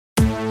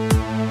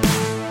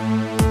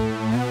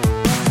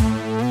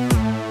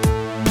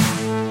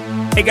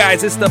Hey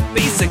guys, it's the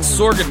Basic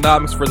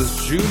Sorgonomics for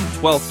this June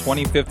 12th,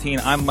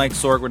 2015. I'm Mike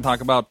Sorg. We're going to talk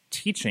about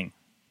teaching,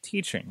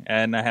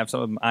 and I have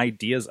some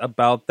ideas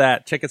about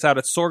that. Check us out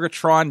at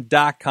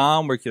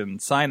sorgatron.com where you can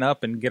sign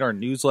up and get our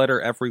newsletter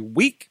every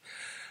week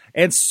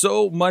and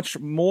so much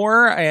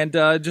more. And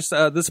just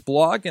this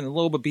blog and a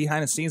little bit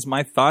behind the scenes,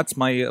 my thoughts,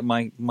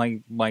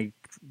 my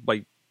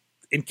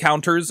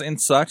encounters and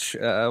such,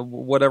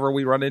 whatever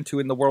we run into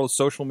in the world of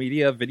social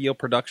media, video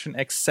production,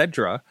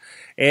 etc.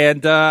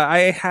 And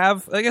I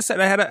have, like I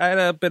said, I had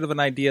a bit of an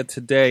idea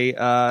today.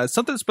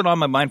 Something that's been on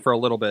my mind for a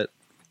little bit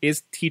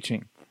is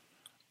teaching.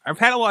 I've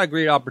had a lot of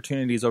great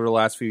opportunities over the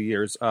last few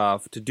years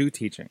to do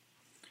teaching.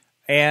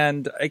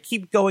 And I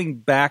keep going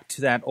back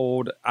to that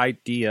old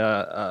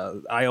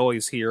idea I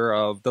always hear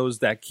of those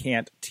that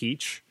can't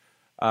teach,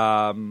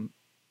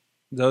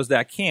 those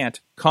that can't,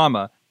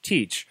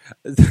 teach.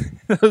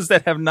 Those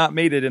that have not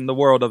made it in the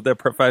world of their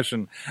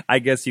profession, I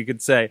guess you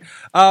could say.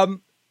 And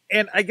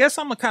I guess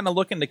I'm kind of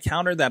looking to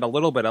counter that a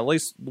little bit, at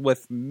least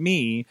with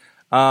me.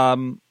 I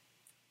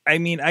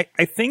mean,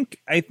 I think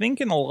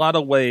in a lot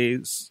of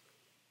ways,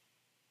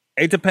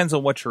 it depends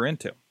on what you're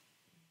into.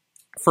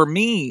 For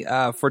me,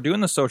 for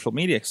doing the social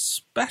media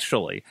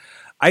especially,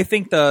 I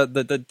think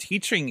the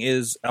teaching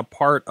is a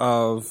part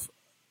of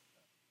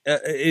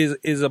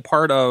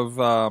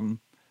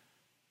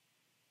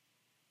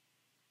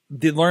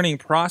the learning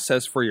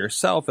process for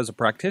yourself as a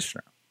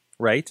practitioner,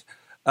 right?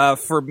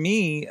 For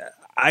me,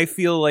 I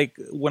feel like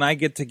when I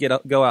get to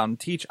go out and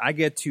teach, I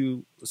get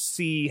to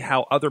see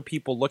how other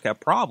people look at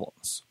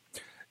problems.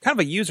 Kind of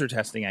a user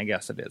testing, I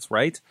guess it is,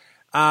 right?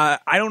 I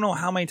don't know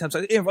how many times.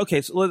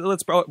 Okay, so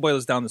let's boil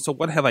this down. So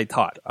what have I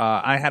taught?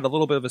 I had a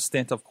little bit of a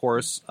stint, of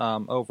course,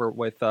 over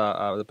with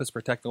the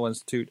Pittsburgh Technical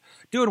Institute,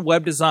 doing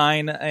web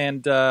design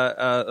and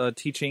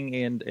teaching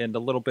and a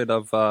little bit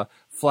of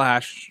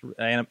Flash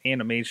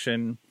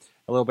animation,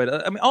 a little bit.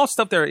 I mean, all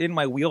stuff that are in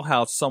my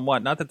wheelhouse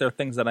somewhat. Not that they're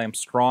things that I'm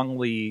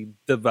strongly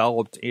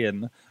developed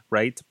in,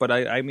 right? But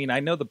I mean, I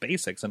know the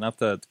basics enough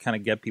to kind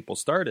of get people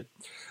started.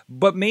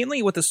 But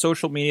mainly with the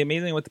social media,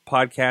 mainly with the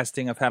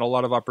podcasting, I've had a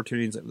lot of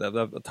opportunities.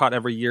 I've taught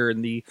every year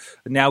in the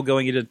now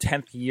going into the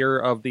 10th year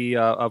of the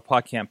of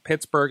PodCamp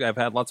Pittsburgh. I've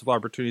had lots of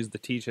opportunities to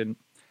teach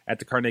at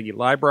the Carnegie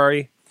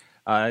Library,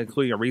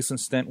 including a recent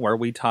stint where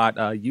we taught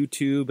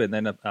YouTube and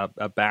then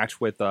a batch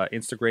with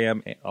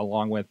Instagram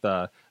along with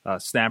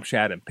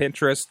Snapchat and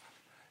Pinterest.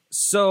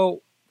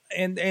 So,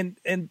 and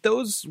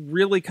those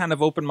really kind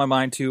of opened my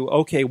mind to,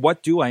 okay,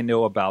 what do I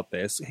know about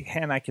this?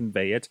 Can I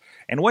convey it?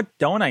 And what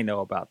don't I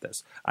know about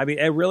this? I mean,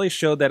 it really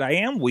showed that I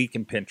am weak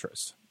in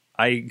Pinterest.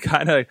 I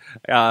kind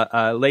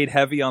of laid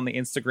heavy on the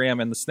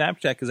Instagram and the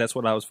Snapchat because that's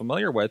what I was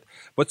familiar with.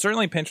 But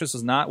certainly Pinterest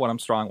is not what I'm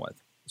strong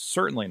with.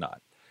 Certainly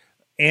not.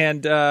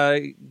 And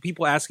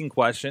people asking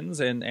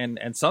questions,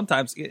 and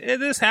sometimes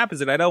this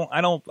happens, and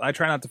I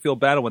try not to feel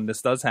bad when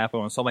this does happen.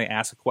 When somebody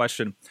asks a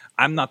question,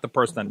 I'm not the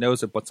person that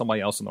knows it, but somebody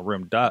else in the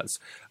room does.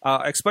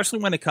 Especially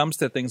when it comes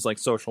to things like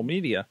social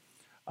media.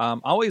 I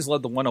always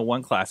love the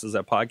 101 classes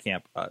at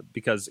PodCamp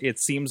because it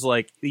seems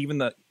like even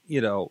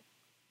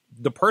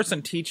the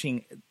person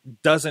teaching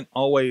hasn't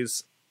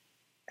always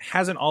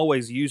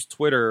used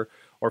Twitter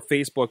or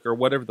Facebook or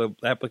whatever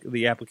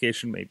the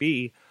application may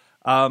be.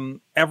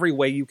 Every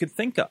way you could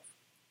think of.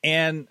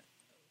 And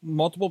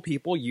multiple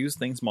people use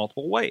things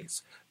multiple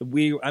ways.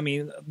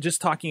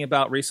 Just talking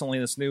about recently,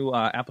 this new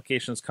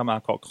application has come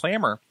out called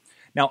Clamor.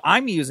 Now,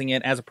 I'm using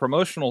it as a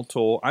promotional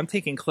tool. I'm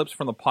taking clips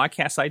from the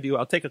podcasts I do.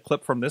 I'll take a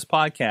clip from this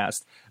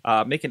podcast,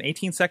 make an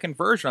 18-second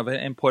version of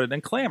it, and put it in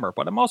Clamor.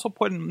 But I'm also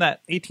putting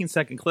that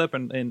 18-second clip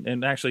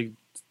and actually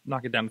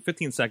knock it down to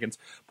 15 seconds,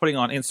 putting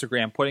on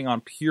Instagram, putting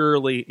on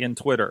purely in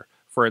Twitter,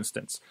 for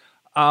instance.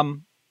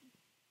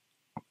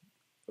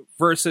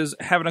 Versus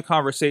having a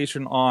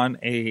conversation on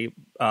a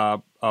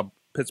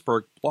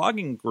Pittsburgh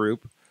blogging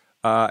group.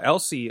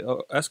 Elsie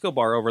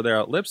Escobar over there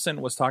at Libsyn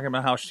was talking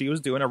about how she was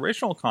doing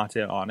original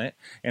content on it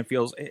and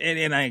feels,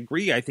 and I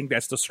agree, I think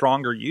that's the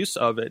stronger use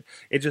of it.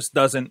 It just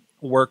doesn't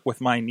work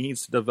with my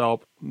needs to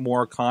develop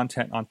more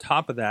content on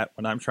top of that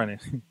when I'm trying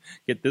to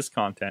get this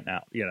content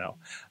out,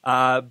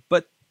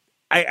 But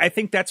I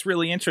think that's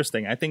really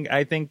interesting. I think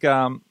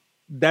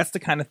that's the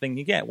kind of thing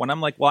you get when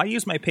I'm like, well, I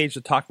use my page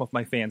to talk with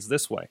my fans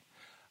this way.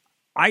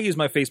 I use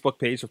my Facebook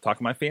page to talk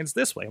to my fans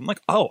this way. I'm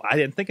like, oh, I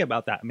didn't think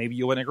about that. Maybe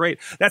you wouldn't agree.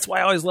 That's why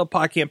I always love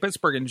PodCamp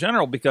Pittsburgh in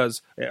general,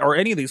 or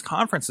any of these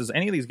conferences,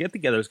 any of these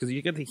get-togethers, because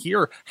you get to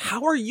hear,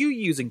 how are you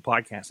using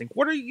podcasting?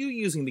 What are you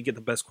using to get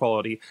the best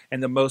quality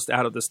and the most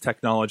out of this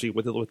technology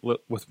with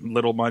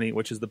little money,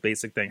 which is the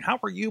basic thing? How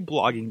are you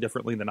blogging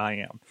differently than I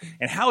am?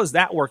 And how is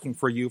that working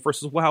for you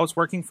versus how it's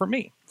working for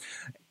me?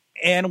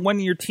 And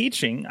when you're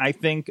teaching, I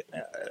think,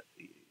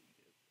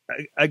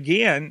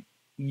 again,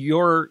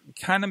 you're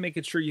kind of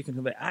making sure you can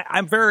convey.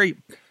 I'm very,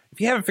 if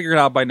you haven't figured it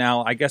out by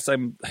now, I guess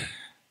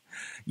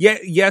Yeah,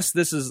 yes,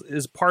 this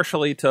is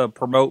partially to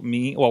promote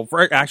me. Well,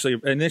 actually,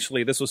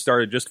 initially this was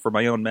started just for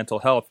my own mental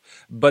health.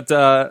 But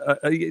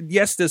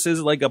yes, this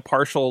is like a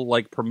partial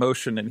like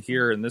promotion in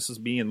here, and this is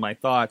me and my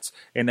thoughts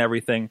and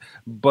everything.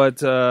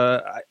 But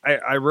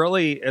I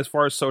really, as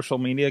far as social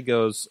media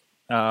goes,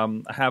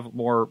 have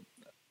more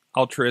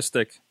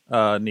altruistic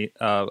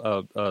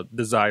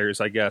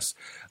desires, I guess,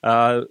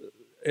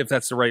 if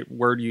that's the right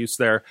word use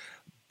there.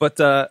 But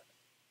I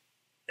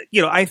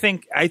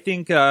think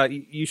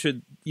you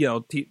should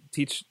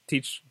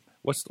teach.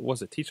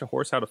 What's it? Teach a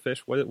horse how to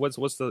fish. How's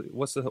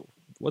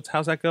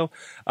that go?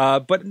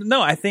 But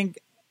no, I think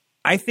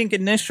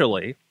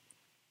initially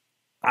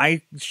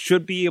I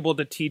should be able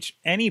to teach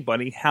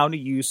anybody how to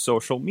use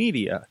social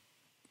media.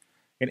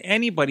 And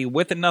anybody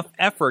with enough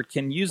effort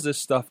can use this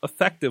stuff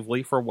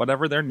effectively for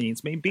whatever their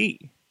needs may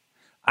be.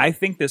 I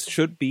think this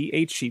should be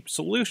a cheap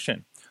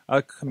solution,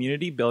 a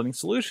community building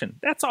solution.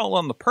 That's all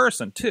on the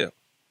person, too.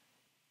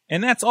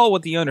 And that's all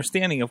with the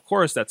understanding, of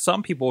course, that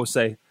some people will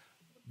say,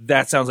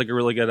 that sounds like a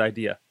really good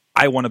idea.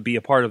 I want to be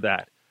a part of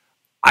that.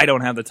 I don't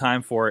have the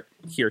time for it.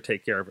 Here,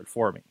 take care of it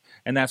for me.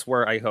 And that's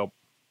where I hope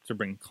to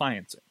bring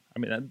clients in. I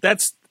mean,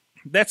 that's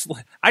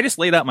I just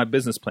laid out my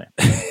business plan.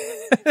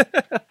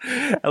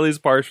 At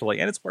least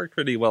partially, and it's worked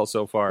pretty well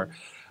so far,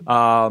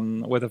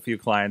 with a few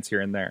clients here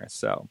and there.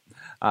 So,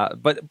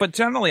 but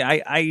generally,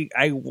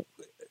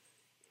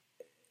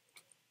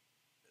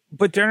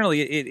 but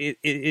generally,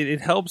 it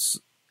helps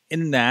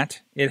in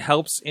that. It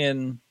helps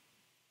in,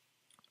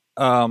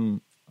 I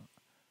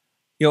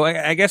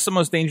guess the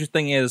most dangerous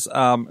thing is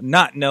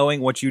not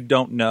knowing what you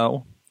don't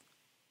know.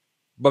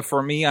 But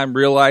for me, I'm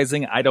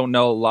realizing I don't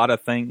know a lot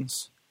of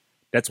things.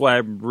 That's why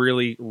I'm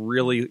really,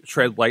 really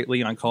tread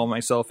lightly on calling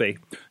myself a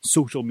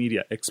social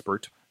media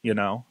expert,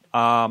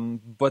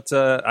 But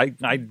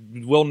I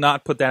will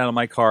not put that on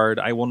my card.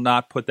 I will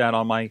not put that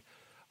on my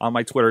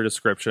Twitter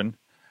description.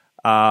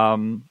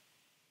 But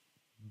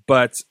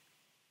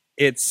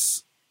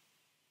it's,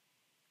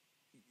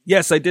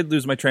 yes, I did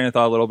lose my train of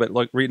thought a little bit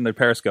reading the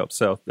Periscope.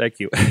 So thank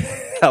you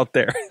out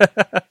there.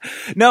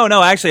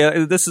 No,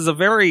 actually, this is a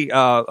very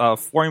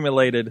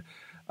formulated.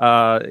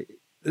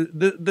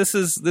 This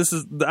is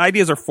the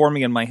ideas are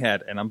forming in my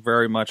head, and I'm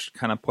very much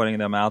kind of putting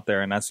them out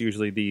there, and that's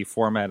usually the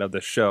format of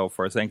the show.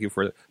 Thank you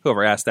for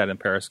whoever asked that in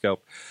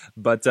Periscope,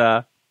 but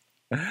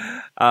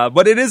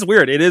it is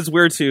weird. It is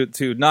weird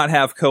to not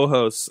have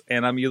co-hosts,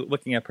 and I'm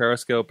looking at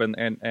Periscope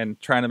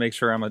and trying to make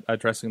sure I'm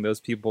addressing those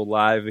people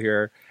live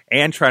here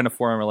and trying to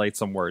formulate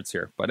some words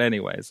here. But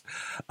anyways,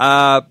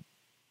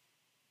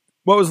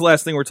 what was the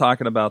last thing we're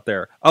talking about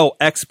there? Oh,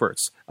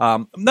 experts.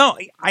 No,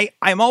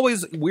 I'm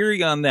always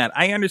weary on that.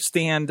 I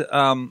understand,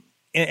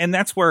 and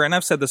that's where, and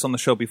I've said this on the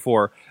show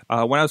before,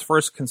 when I was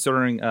first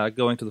considering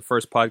going to the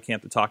first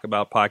PodCamp to talk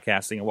about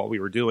podcasting and what we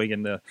were doing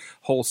in the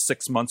whole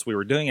 6 months we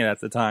were doing it at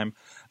the time,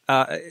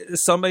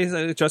 somebody,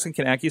 Justin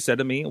Kanacki, said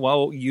to me,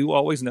 well, you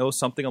always know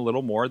something a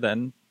little more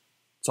than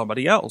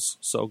somebody else,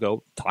 so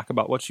go talk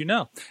about what you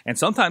know. And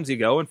sometimes you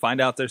go and find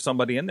out there's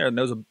somebody in there that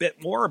knows a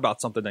bit more about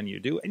something than you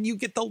do, and you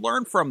get to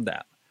learn from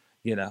them.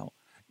 You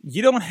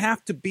don't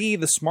have to be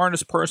the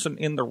smartest person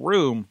in the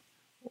room,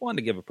 one,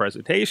 to give a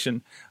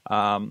presentation,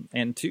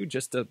 and two,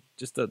 just to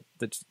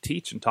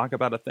teach and talk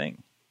about a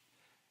thing.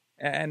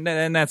 And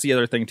that's the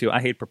other thing too.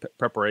 I hate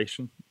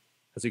preparation,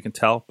 as you can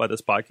tell by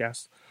this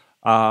podcast.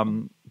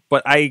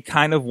 But I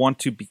kind of want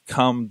to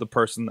become the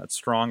person that's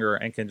stronger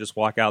and can just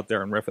walk out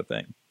there and riff a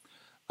thing.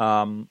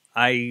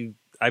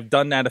 I've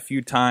done that a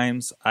few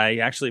times. I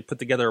actually put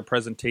together a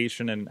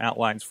presentation and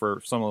outlines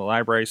for some of the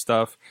library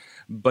stuff,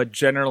 but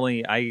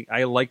generally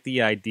I like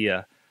the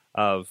idea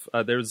of,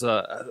 there's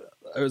a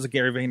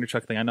Gary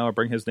Vaynerchuk thing. I know I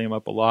bring his name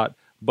up a lot,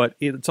 but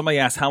somebody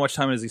asked how much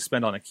time does he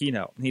spend on a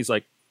keynote? And he's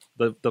like,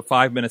 the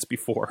 5 minutes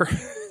before.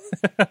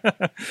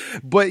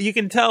 But you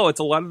can tell it's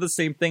a lot of the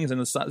same things,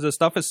 and the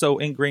stuff is so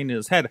ingrained in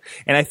his head.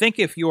 And I think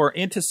if you're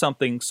into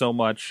something so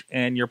much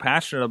and you're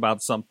passionate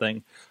about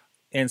something,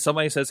 and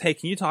somebody says, hey,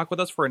 can you talk with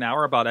us for an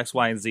hour about X,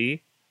 Y, and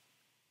Z?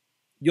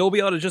 You'll be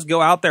able to just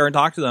go out there and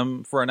talk to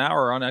them for an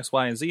hour on X,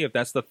 Y, and Z if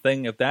that's the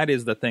thing, if that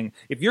is the thing.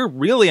 If you're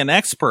really an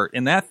expert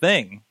in that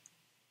thing,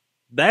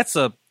 that's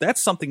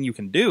something you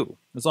can do,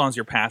 as long as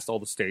you're past all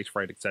the stage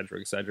fright, et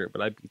cetera,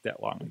 but I beat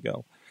that long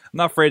ago. I'm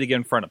not afraid to get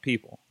in front of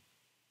people.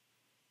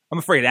 I'm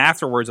afraid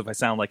afterwards if I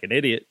sound like an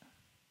idiot.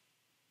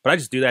 But I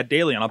just do that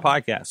daily on a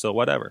podcast, so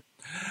whatever.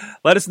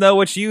 Let us know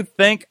what you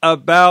think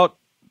about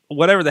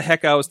whatever the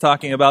heck I was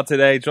talking about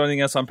today,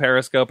 joining us on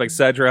Periscope,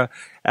 etc.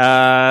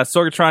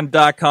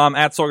 Sorgatron.com,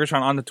 at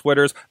Sorgatron on the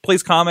Twitters.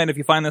 Please comment if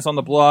you find this on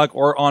the blog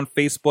or on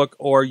Facebook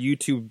or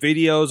YouTube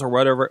videos or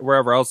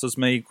wherever else this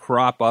may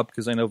crop up,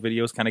 because I know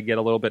videos kind of get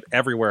a little bit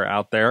everywhere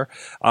out there.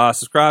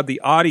 Subscribe the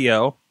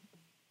audio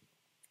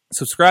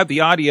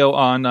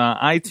on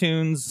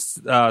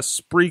iTunes,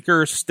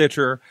 Spreaker,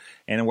 Stitcher,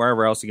 and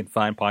wherever else you can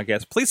find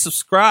podcasts. Please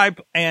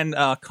subscribe and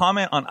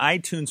comment on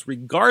iTunes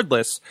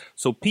regardless,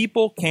 so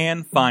people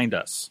can find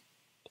us.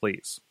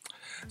 Please.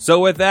 So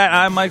with that,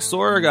 I'm Mike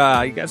Sorg.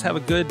 You guys have a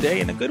good day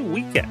and a good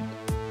weekend.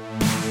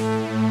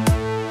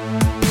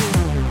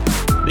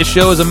 This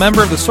show is a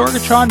member of the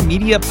Sorgatron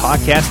Media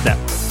Podcast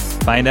Network.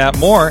 Find out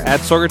more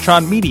at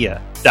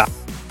sorgatronmedia.com.